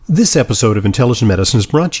This episode of Intelligent Medicine is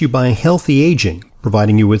brought to you by Healthy Aging,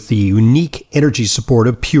 providing you with the unique energy support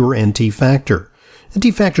of pure NT Factor.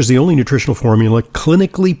 NT Factor is the only nutritional formula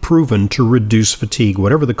clinically proven to reduce fatigue,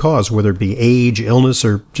 whatever the cause, whether it be age, illness,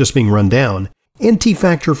 or just being run down. NT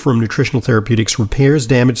Factor from Nutritional Therapeutics repairs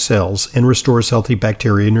damaged cells and restores healthy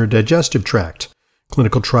bacteria in your digestive tract.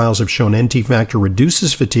 Clinical trials have shown NT Factor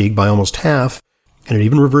reduces fatigue by almost half, and it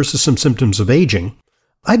even reverses some symptoms of aging.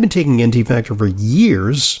 I've been taking NT Factor for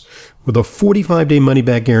years with a 45-day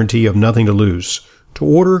money-back guarantee of nothing to lose. To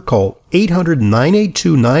order, call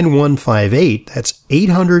 800-982-9158. That's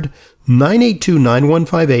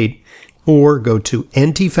 800-982-9158. Or go to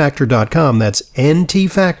ntfactor.com. That's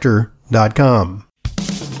ntfactor.com.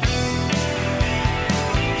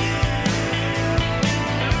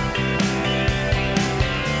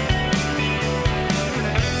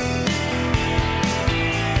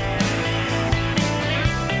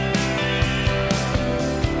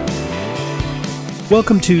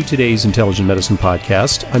 Welcome to today's Intelligent Medicine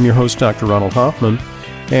Podcast. I'm your host, Dr. Ronald Hoffman,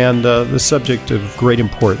 and the subject of great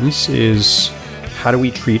importance is how do we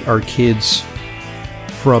treat our kids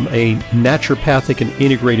from a naturopathic and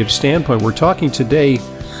integrative standpoint. We're talking today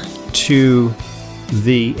to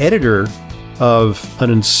the editor of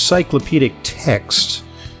an encyclopedic text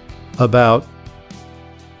about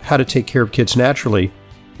how to take care of kids naturally.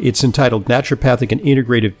 It's entitled Naturopathic and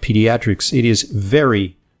Integrative Pediatrics. It is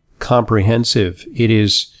very comprehensive. It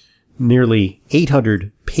is nearly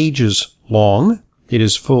 800 pages long. It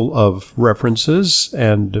is full of references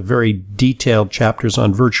and very detailed chapters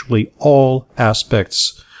on virtually all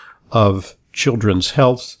aspects of children's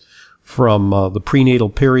health, from the prenatal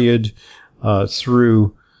period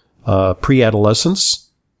through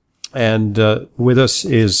pre-adolescence. And with us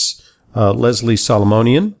is Leslie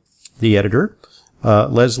Solomonian, the editor.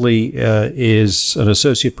 Leslie is an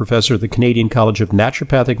associate professor at the Canadian College of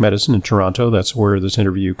Naturopathic Medicine in Toronto. That's where this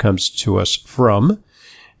interview comes to us from.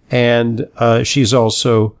 And she's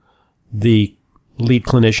also the lead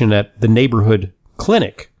clinician at the Neighborhood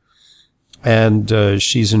Clinic. And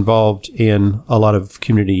she's involved in a lot of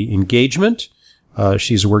community engagement.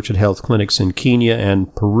 She's worked at health clinics in Kenya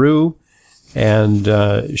and Peru. And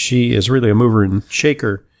she is really a mover and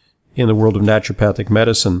shaker in the world of naturopathic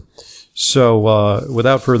medicine. So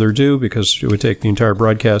without further ado, because it would take the entire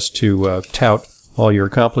broadcast to tout all your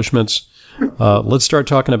accomplishments, let's start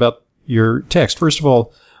talking about your text. First of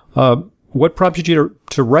all, what prompted you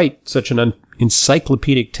to write such an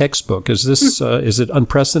encyclopedic textbook? Is this is it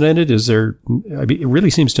unprecedented? Is there? I mean, it really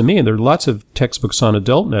seems to me, and there are lots of textbooks on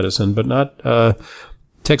adult medicine, but not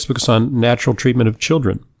textbooks on natural treatment of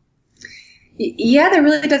children. Yeah, there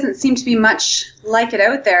really doesn't seem to be much like it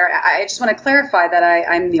out there. I just want to clarify that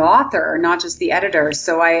I'm the author, not just the editor.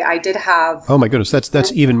 So I did have. Oh my goodness,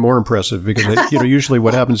 that's even more impressive, because usually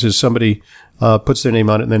what happens is somebody puts their name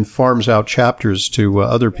on it and then farms out chapters to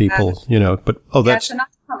other people. But that's so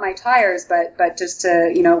not to pump my tires, but just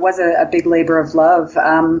to it was a big labor of love.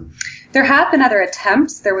 There have been other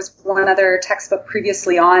attempts. There was one other textbook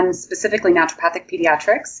previously on specifically naturopathic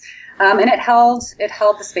pediatrics. And it held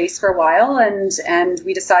the space for a while, and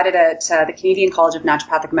we decided at the Canadian College of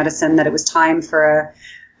Naturopathic Medicine that it was time for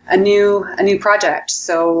a new project.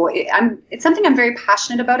 So it's something I'm very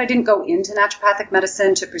passionate about. I didn't go into naturopathic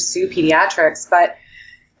medicine to pursue pediatrics, but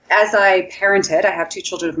as I parented, I have 2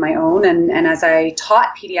 children of my own, and as I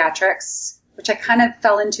taught pediatrics, which I kind of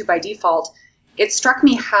fell into by default, it struck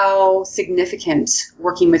me how significant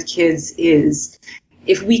working with kids is.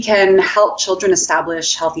 If we can help children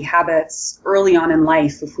establish healthy habits early on in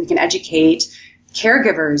life, if we can educate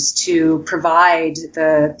caregivers to provide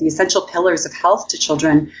the essential pillars of health to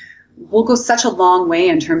children, we'll go such a long way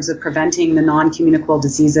in terms of preventing the non-communicable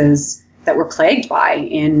diseases that we're plagued by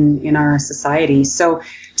in our society. So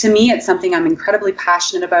to me, it's something I'm incredibly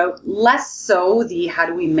passionate about, less so the how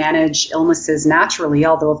do we manage illnesses naturally,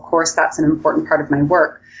 although of course that's an important part of my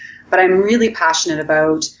work. But I'm really passionate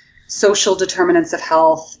about social determinants of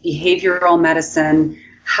health, behavioral medicine.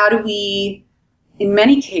 How do we, in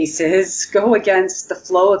many cases, go against the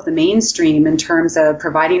flow of the mainstream in terms of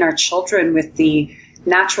providing our children with the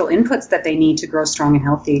natural inputs that they need to grow strong and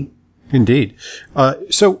healthy? Indeed.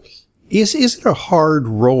 So is it a hard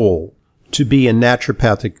role to be a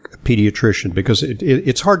naturopathic pediatrician? Because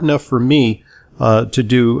it's hard enough for me to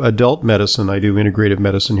do adult medicine. I do integrative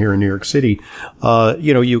medicine here in New York City.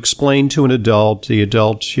 You explain to an adult,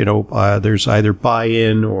 there's either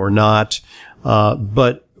buy-in or not.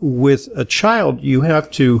 But with a child, you have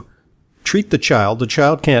to treat the child. The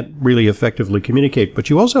child can't really effectively communicate, but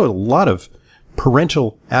you also have a lot of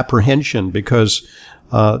parental apprehension because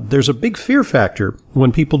there's a big fear factor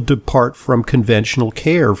when people depart from conventional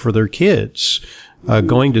care for their kids.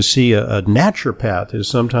 Going to see a naturopath is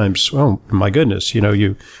sometimes, oh my goodness,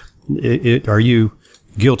 are you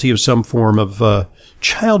guilty of some form of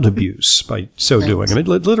child abuse by so doing? I mean,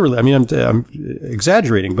 literally, I'm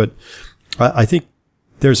exaggerating, but I think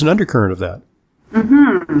there's an undercurrent of that.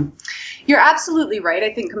 Mm-hmm. You're absolutely right.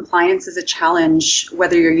 I think compliance is a challenge,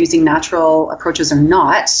 whether you're using natural approaches or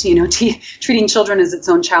not. Treating children is its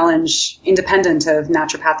own challenge, independent of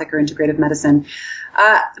naturopathic or integrative medicine.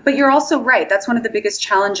 But you're also right. That's one of the biggest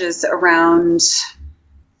challenges around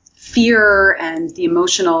fear and the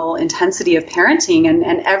emotional intensity of parenting.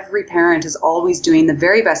 And every parent is always doing the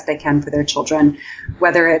very best they can for their children,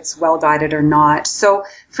 whether it's well-guided or not. So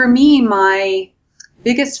for me, my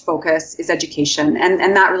biggest focus is education.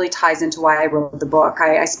 And that really ties into why I wrote the book.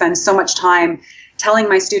 I spend so much time telling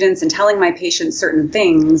my students and telling my patients certain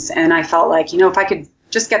things. And I felt like, if I could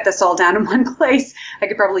just get this all down in one place, I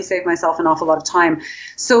could probably save myself an awful lot of time.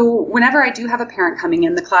 So whenever I do have a parent coming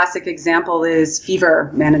in, the classic example is fever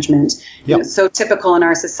management. Yep. So typical in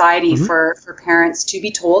our society for parents to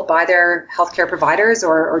be told by their healthcare providers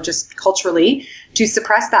or just culturally to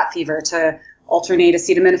suppress that fever, to alternate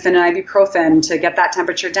acetaminophen and ibuprofen to get that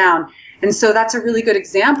temperature down. And so that's a really good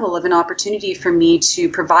example of an opportunity for me to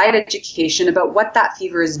provide education about what that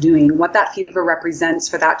fever is doing, what that fever represents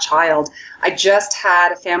for that child. I just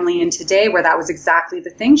had a family in today where that was exactly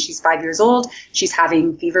the thing. She's 5 years old. She's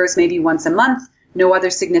having fevers maybe once a month. No other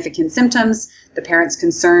significant symptoms. The parent's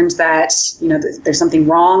concerned that, there's something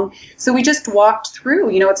wrong. So we just walked through,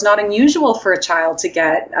 it's not unusual for a child to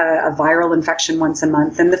get a viral infection once a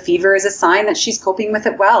month. And the fever is a sign that she's coping with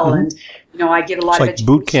it well. And, I get a lot of education. It's like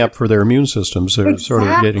boot camp for their immune systems. They're sort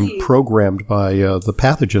of getting programmed by the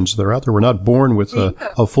pathogens that are out there. We're not born with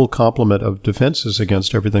a full complement of defenses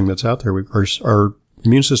against everything that's out there. Our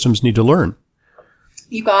immune systems need to learn.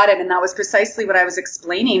 You got it. And that was precisely what I was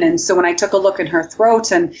explaining. And so when I took a look in her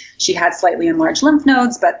throat, and she had slightly enlarged lymph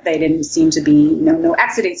nodes, but they didn't seem to be, no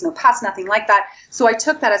exudates, no pus, nothing like that. So I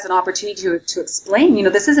took that as an opportunity to explain,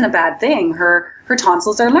 this isn't a bad thing. Her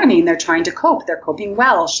tonsils are learning. They're trying to cope. They're coping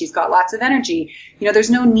well. She's got lots of energy.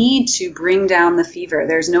 There's no need to bring down the fever.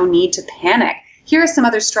 There's no need to panic. Here are some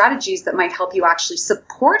other strategies that might help you actually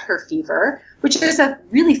support her fever, which is a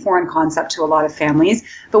really foreign concept to a lot of families.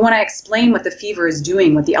 But when I explain what the fever is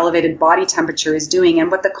doing, what the elevated body temperature is doing,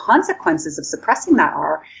 and what the consequences of suppressing that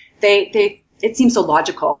are, it seems so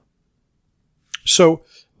logical. So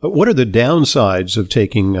what are the downsides of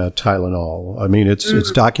taking Tylenol? I mean,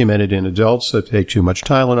 it's documented in adults that take too much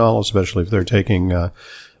Tylenol, especially if they're taking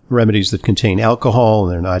remedies that contain alcohol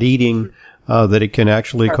and they're not eating. That it can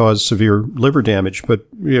actually cause severe liver damage. But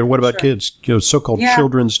what about kids? So-called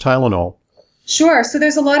children's Tylenol. Sure. So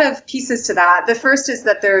there's a lot of pieces to that. The first is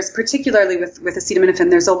that there's, particularly with acetaminophen,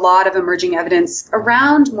 there's a lot of emerging evidence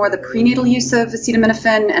around more the prenatal use of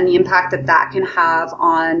acetaminophen and the impact that can have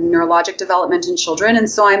on neurologic development in children. And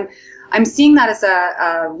so I'm seeing that as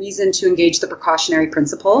a reason to engage the precautionary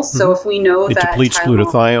principles. So if we know that it depletes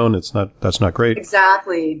glutathione, that's not great.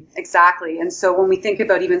 Exactly. And so when we think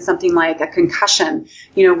about even something like a concussion,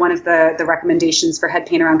 one of the recommendations for head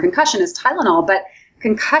pain around concussion is Tylenol. But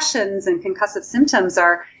concussions and concussive symptoms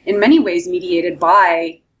are in many ways mediated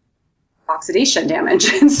by oxidation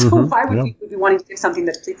damage. And so why would we be wanting to give something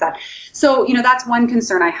that depletes that? So, that's one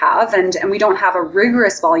concern I have. And we don't have a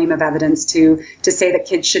rigorous volume of evidence to say that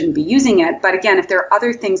kids shouldn't be using it. But again, if there are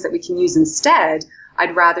other things that we can use instead,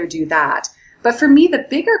 I'd rather do that. But for me, the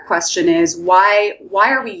bigger question is why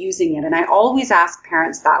are we using it? And I always ask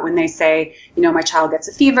parents that when they say, my child gets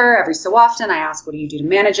a fever every so often. I ask, what do you do to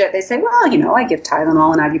manage it? They say, well, I give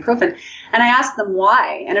Tylenol and ibuprofen. And I ask them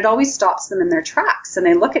why. And it always stops them in their tracks. And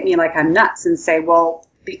they look at me like I'm nuts and say, well,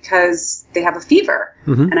 because they have a fever.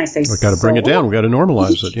 And I say, we've got to bring it down. We've got to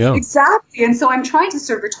normalize it. Yeah, exactly. And so I'm trying to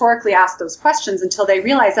sort of rhetorically ask those questions until they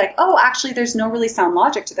realize like, oh, actually, there's no really sound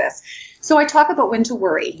logic to this. So I talk about when to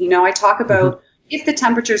worry. I talk about if the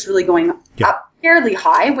temperature is really going up fairly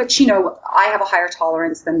high, which, I have a higher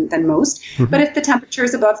tolerance than most. But if the temperature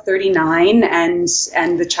is above 39 and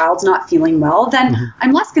the child's not feeling well, then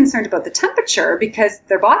I'm less concerned about the temperature because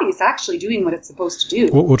their body is actually doing what it's supposed to do.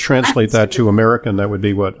 We'll translate that to American. That would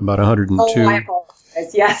be what, about 102? Oh, I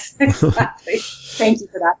apologize. Yes, exactly. Thank you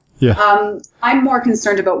for that. Yeah. I'm more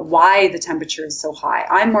concerned about why the temperature is so high.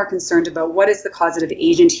 I'm more concerned about what is the causative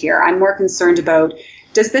agent here. I'm more concerned about,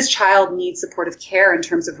 does this child need supportive care in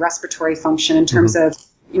terms of respiratory function, in terms of,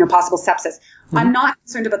 possible sepsis. I'm not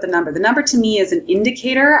concerned about the number. The number to me is an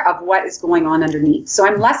indicator of what is going on underneath. So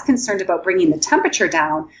I'm less concerned about bringing the temperature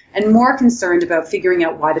down and more concerned about figuring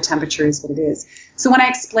out why the temperature is what it is. So when I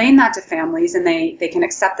explain that to families and they can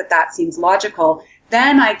accept that seems logical,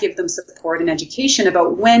 then I give them support and education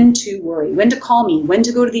about when to worry, when to call me, when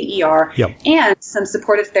to go to the ER, and some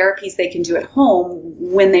supportive therapies they can do at home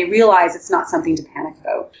when they realize it's not something to panic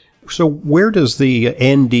about. So where does the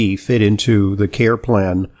ND fit into the care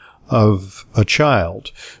plan of a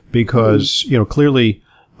child? Because, clearly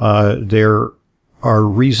there are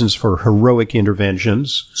reasons for heroic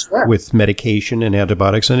interventions with medication and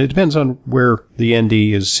antibiotics, and it depends on where the ND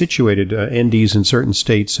is situated. NDs in certain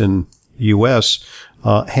states in the U.S.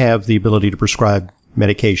 Have the ability to prescribe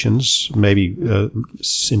medications, maybe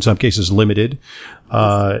in some cases limited,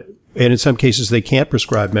 and in some cases they can't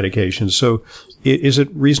prescribe medications. So is it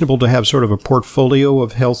reasonable to have sort of a portfolio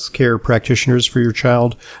of healthcare practitioners for your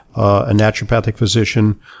child, a naturopathic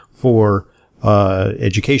physician for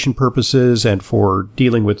education purposes and for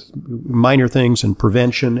dealing with minor things and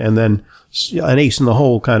prevention, and then an ace in the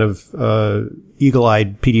hole kind of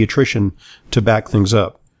eagle-eyed pediatrician to back things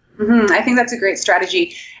up? I think that's a great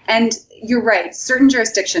strategy. And you're right. Certain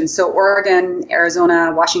jurisdictions, so Oregon,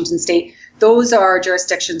 Arizona, Washington State, those are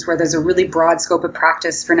jurisdictions where there's a really broad scope of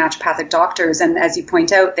practice for naturopathic doctors. And as you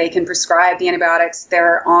point out, they can prescribe the antibiotics.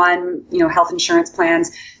 They're on, health insurance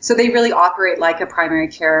plans. So they really operate like a primary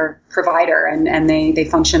care provider, and they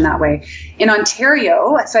function that way. In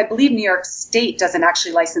Ontario, so I believe New York State doesn't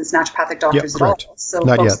actually license naturopathic doctors at all. So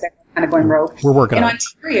not folks yet. There kind of going rogue. We're working on it. In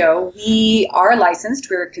Ontario, we are licensed.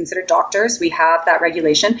 We're considered doctors. We have that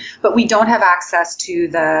regulation, but we don't have access to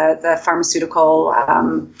the pharmaceutical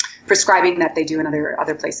prescribing that they do in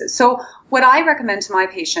other places. So what I recommend to my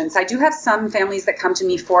patients, I do have some families that come to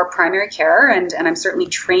me for primary care, and I'm certainly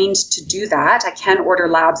trained to do that. I can order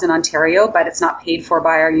labs in Ontario, but it's not paid for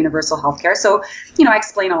by our universal healthcare. So, I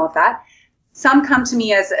explain all of that. Some come to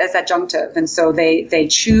me as adjunctive, and so they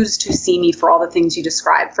choose to see me for all the things you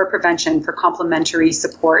described, for prevention, for complementary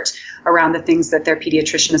support around the things that their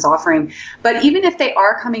pediatrician is offering. But even if they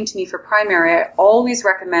are coming to me for primary, I always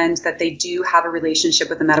recommend that they do have a relationship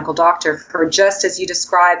with a medical doctor for just as you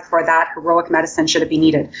described, for that heroic medicine should it be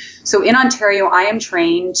needed. So in Ontario, I am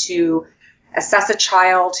trained to assess a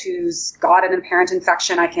child who's got an apparent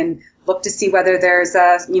infection. I can look to see whether there's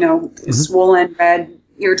a, swollen red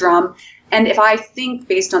eardrum. And if I think,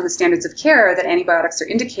 based on the standards of care, that antibiotics are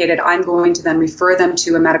indicated, I'm going to then refer them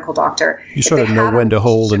to a medical doctor. You sort of know when to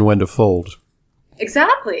hold and when to fold.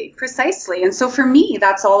 Exactly, precisely. And so for me,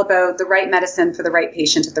 that's all about the right medicine for the right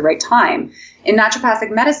patient at the right time. In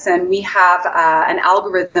naturopathic medicine, we have an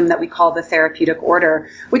algorithm that we call the therapeutic order,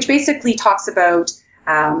 which basically talks about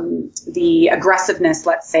the aggressiveness,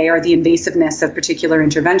 let's say, or the invasiveness of particular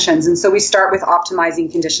interventions. And so we start with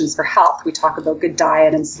optimizing conditions for health. We talk about good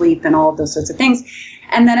diet and sleep and all of those sorts of things.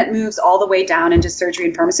 And then it moves all the way down into surgery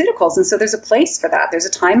and pharmaceuticals. And so there's a place for that. There's a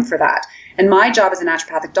time for that. And my job as a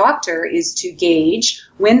naturopathic doctor is to gauge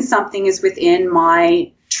when something is within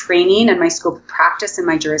my training and my scope of practice in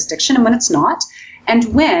my jurisdiction and when it's not.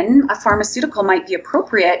 And when a pharmaceutical might be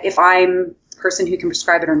appropriate, if I'm the person who can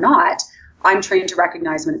prescribe it or not, I'm trained to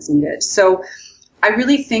recognize when it's needed. So I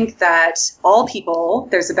really think that all people,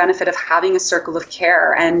 there's a benefit of having a circle of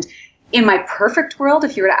care. And in my perfect world,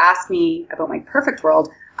 if you were to ask me about my perfect world,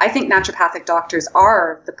 I think naturopathic doctors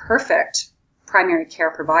are the perfect primary care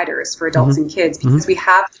providers for adults and kids, because we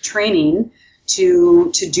have the training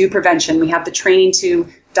to do prevention. We have the training to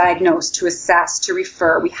diagnose, to assess, to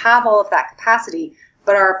refer. We have all of that capacity,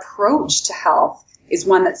 but our approach to health is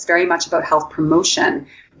one that's very much about health promotion.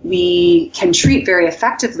 We can treat very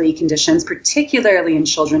effectively conditions, particularly in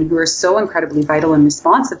children who are so incredibly vital and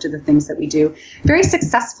responsive to the things that we do, very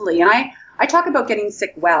successfully. And I talk about getting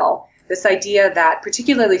sick well, this idea that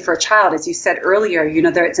particularly for a child, as you said earlier,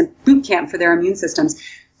 it's a boot camp for their immune systems.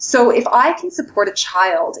 So if I can support a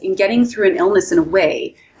child in getting through an illness in a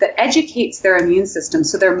way that educates their immune system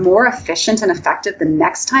so they're more efficient and effective the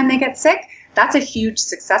next time they get sick, that's a huge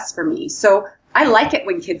success for me. So I like it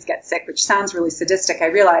when kids get sick, which sounds really sadistic, I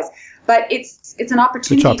realize, but it's an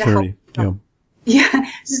opportunity to help.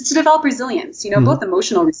 To develop resilience, both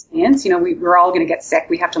emotional resilience, we're all going to get sick.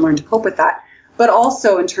 We have to learn to cope with that, but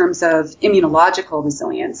also in terms of immunological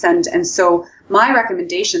resilience. And so my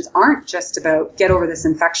recommendations aren't just about get over this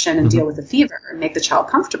infection and deal with the fever and make the child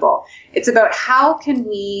comfortable. It's about how can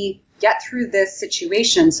we get through this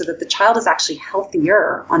situation so that the child is actually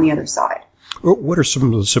healthier on the other side. What are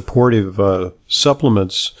some of the supportive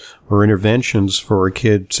supplements or interventions for a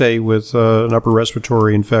kid, say, with an upper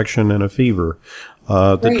respiratory infection and a fever?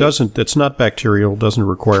 that's not bacterial, doesn't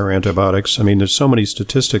require antibiotics. I mean, there's so many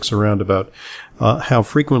statistics around about how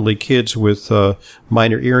frequently kids with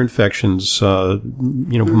minor ear infections,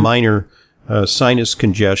 minor sinus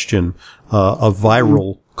congestion, a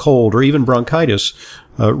viral cold, or even bronchitis,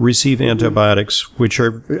 receive antibiotics, which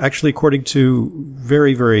are actually, according to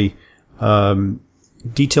very, very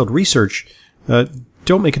detailed research,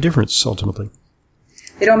 don't make a difference ultimately.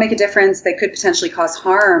 They don't make a difference. They could potentially cause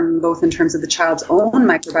harm, both in terms of the child's own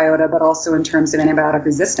microbiota, but also in terms of antibiotic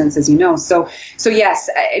resistance, as you know. So yes,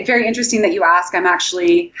 very interesting that you ask. I'm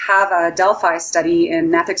actually have a Delphi study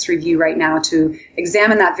in ethics review right now to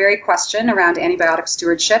examine that very question around antibiotic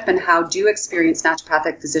stewardship and how do experienced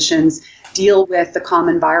naturopathic physicians deal with the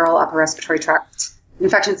common viral upper respiratory tract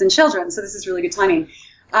infections in children. So this is really good timing.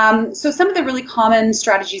 So some of the really common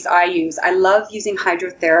strategies I use, I love using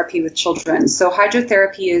hydrotherapy with children. So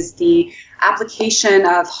hydrotherapy is the application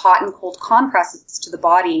of hot and cold compresses to the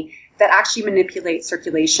body that actually manipulate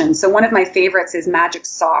circulation. So one of my favorites is magic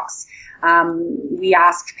socks. We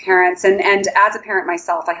ask parents, and as a parent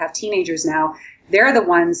myself, I have teenagers now, they're the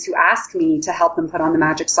ones who ask me to help them put on the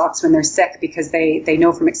magic socks when they're sick because they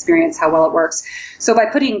know from experience how well it works. So by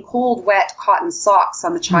putting cold, wet cotton socks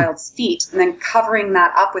on the child's feet and then covering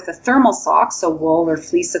that up with a thermal sock, so wool or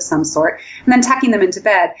fleece of some sort, and then tucking them into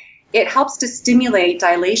bed, it helps to stimulate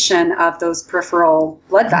dilation of those peripheral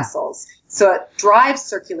blood vessels. So it drives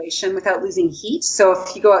circulation without losing heat. So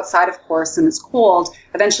if you go outside, of course, and it's cold,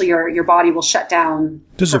 eventually your body will shut down.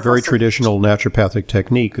 This is a very traditional naturopathic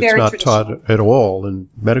technique. It's not taught at all in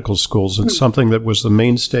medical schools. It's something that was the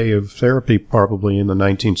mainstay of therapy probably in the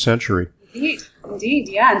 19th century. Indeed,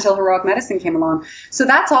 yeah, until heroic medicine came along. So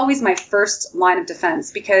that's always my first line of defense,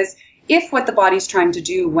 because if what the body's trying to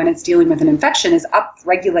do when it's dealing with an infection is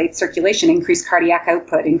upregulate circulation, increase cardiac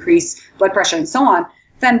output, increase blood pressure, and so on,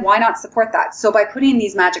 then why not support that? So by putting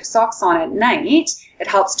these magic socks on at night, it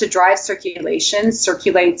helps to drive circulation,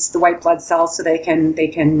 circulates the white blood cells so they can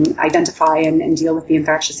identify and deal with the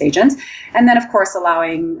infectious agents. And then, of course,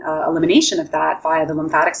 allowing elimination of that via the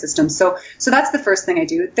lymphatic system. So that's the first thing I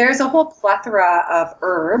do. There's a whole plethora of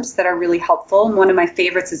herbs that are really helpful. And one of my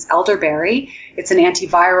favorites is elderberry. It's an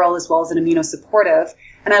antiviral as well as an immunosupportive.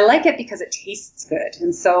 And I like it because it tastes good.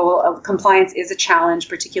 And so compliance is a challenge,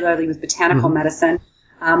 particularly with botanical medicine.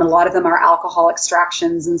 A lot of them are alcohol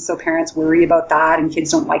extractions, and so parents worry about that, and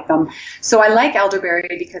kids don't like them. So I like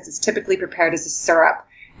elderberry because it's typically prepared as a syrup,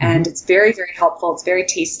 and it's very, very helpful. It's very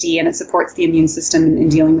tasty, and it supports the immune system in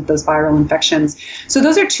dealing with those viral infections. So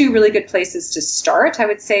those are two really good places to start, I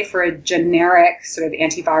would say, for a generic sort of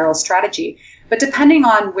antiviral strategy. But depending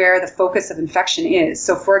on where the focus of infection is,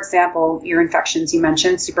 so for example, ear infections you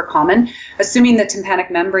mentioned, super common, assuming the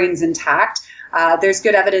tympanic membrane's intact, there's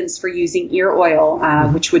good evidence for using ear oil,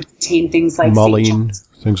 which would contain things like mullein,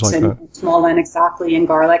 things like that. Mullein, exactly, and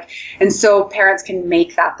garlic. And so parents can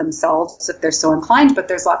make that themselves if they're so inclined, but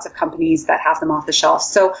there's lots of companies that have them off the shelf.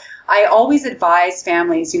 So I always advise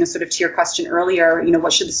families, sort of to your question earlier,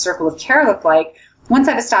 what should the circle of care look like? Once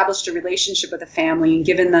I've established a relationship with a family and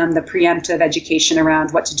given them the preemptive education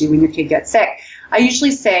around what to do when your kid gets sick, I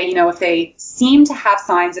usually say, if they seem to have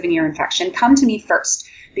signs of an ear infection, come to me first.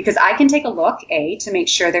 Because I can take a look, to make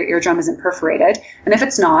sure their eardrum isn't perforated. And if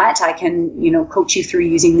it's not, I can, coach you through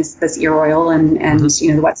using this ear oil and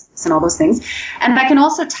the wet socks and all those things. And I can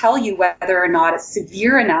also tell you whether or not it's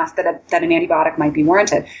severe enough that an antibiotic might be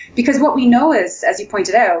warranted. Because what we know is, as you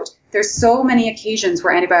pointed out, there's so many occasions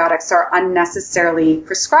where antibiotics are unnecessarily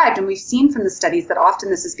prescribed. And we've seen from the studies that often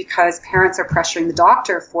this is because parents are pressuring the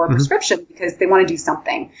doctor for a prescription because they want to do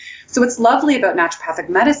something. So what's lovely about naturopathic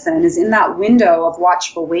medicine is in that window of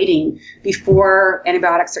watchful waiting before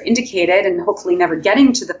antibiotics are indicated and hopefully never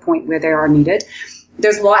getting to the point where they are needed.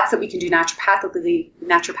 There's lots that we can do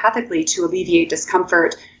naturopathically to alleviate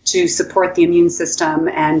discomfort, to support the immune system,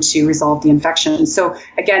 and to resolve the infection. So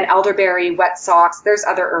again, elderberry, wet socks, there's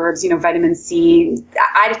other herbs, vitamin C.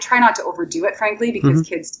 I try not to overdo it, frankly, because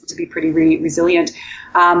kids tend to be pretty resilient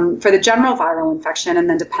for the general viral infection, and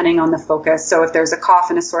then depending on the focus. So if there's a cough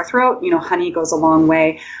and a sore throat, honey goes a long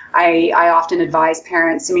way. I often advise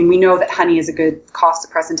parents, we know that honey is a good cough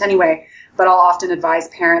suppressant anyway, but I'll often advise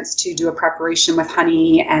parents to do a preparation with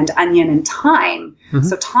honey and onion and thyme.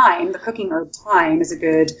 So thyme, the cooking herb thyme, is a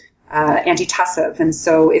good antitussive, and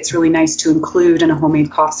so it's really nice to include in a homemade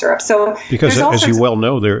cough syrup. So because, as you well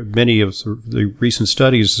know, there are many of the recent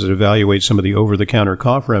studies that evaluate some of the over-the-counter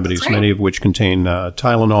cough remedies, many of which contain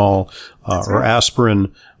Tylenol or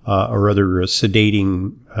aspirin or other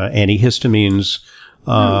sedating antihistamines,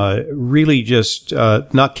 really just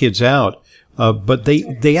knock kids out. But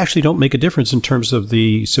they actually don't make a difference in terms of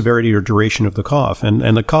the severity or duration of the cough.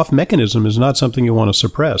 And the cough mechanism is not something you want to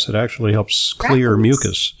suppress. It actually helps clear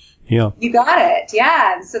mucus. Yeah. You got it.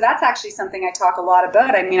 Yeah. And so that's actually something I talk a lot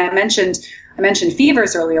about. I mean, I mentioned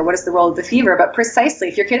fevers earlier. What is the role of the fever? But precisely,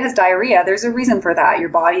 if your kid has diarrhea, there's a reason for that.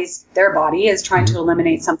 Their body is trying to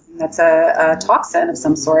eliminate something that's a toxin of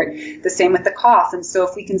some sort. The same with the cough. And so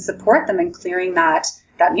if we can support them in clearing that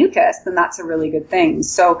mucus, then that's a really good thing.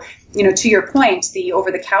 So, to your point, the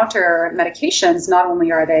over-the-counter medications, not only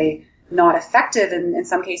are they not effective, in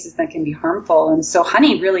some cases that can be harmful. And so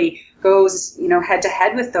honey really goes, head to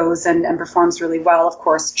head with those and performs really well. Of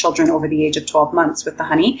course, children over the age of 12 months with the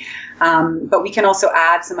honey. But we can also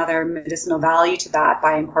add some other medicinal value to that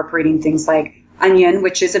by incorporating things like onion,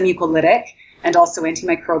 which is a mucolytic, and also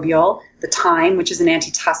antimicrobial, the thyme, which is an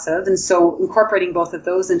antitussive. And so incorporating both of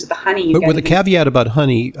those into the honey. But with a caveat about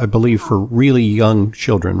honey, I believe, for really young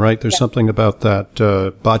children, right? There's something about that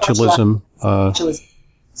botulism.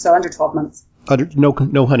 So under 12 months.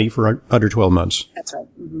 No honey for under 12 months. That's right.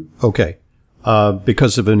 Mm-hmm. Okay.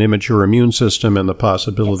 Because of an immature immune system and the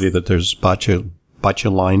possibility that there's botulism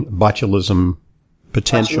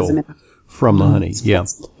potential from the honey. Yeah.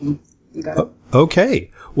 You got it.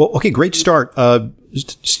 Okay. Well, great start.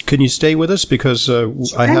 Can you stay with us? Because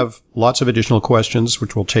I have lots of additional questions,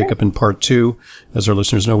 which we'll take up in part 2. As our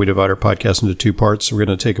listeners know, we divide our podcast into 2 parts. So we're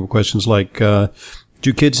going to take up questions like,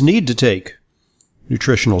 do kids need to take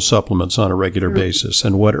nutritional supplements on a regular basis?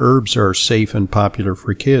 And what herbs are safe and popular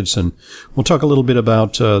for kids? And we'll talk a little bit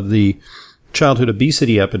about the childhood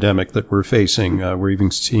obesity epidemic that we're facing. We're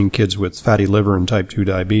even seeing kids with fatty liver and type 2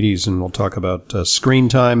 diabetes. And we'll talk about screen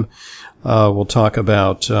time. We'll talk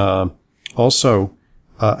about also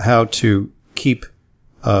how to keep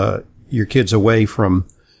your kids away from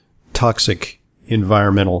toxic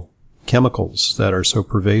environmental chemicals that are so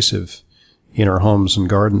pervasive in our homes and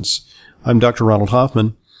gardens. I'm Dr. Ronald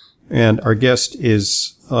Hoffman, and our guest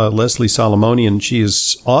is Leslie Solomonian. She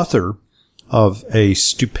is author of a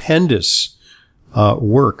stupendous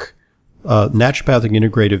work, Naturopathic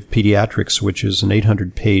Integrative Pediatrics, which is an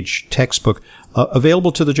 800-page textbook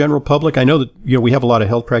available to the general public. I know that we have a lot of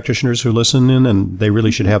health practitioners who listen in, and they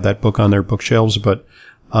really should have that book on their bookshelves. But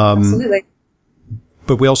absolutely.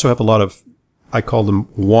 But we also have a lot of, I call them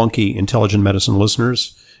wonky intelligent medicine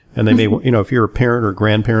listeners, and they may, if you're a parent or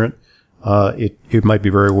grandparent, it might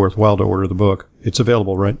be very worthwhile to order the book. It's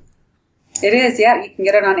available, right? It is, yeah. You can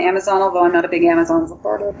get it on Amazon, although I'm not a big Amazon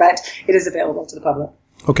supporter, but it is available to the public.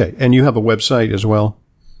 Okay. And you have a website as well?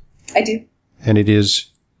 I do. And it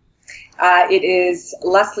is? It is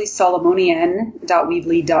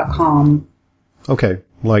lesliesolomonian.weebly.com. Okay.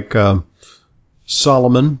 Like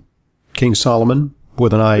Solomon, King Solomon,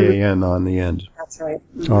 with an IAN on the end. That's right.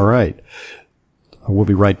 Mm-hmm. All right. We'll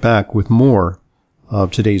be right back with more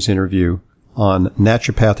of today's interview on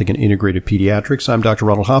naturopathic and integrative pediatrics. I'm Dr.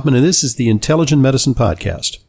 Ronald Hoffman, and this is the Intelligent Medicine Podcast.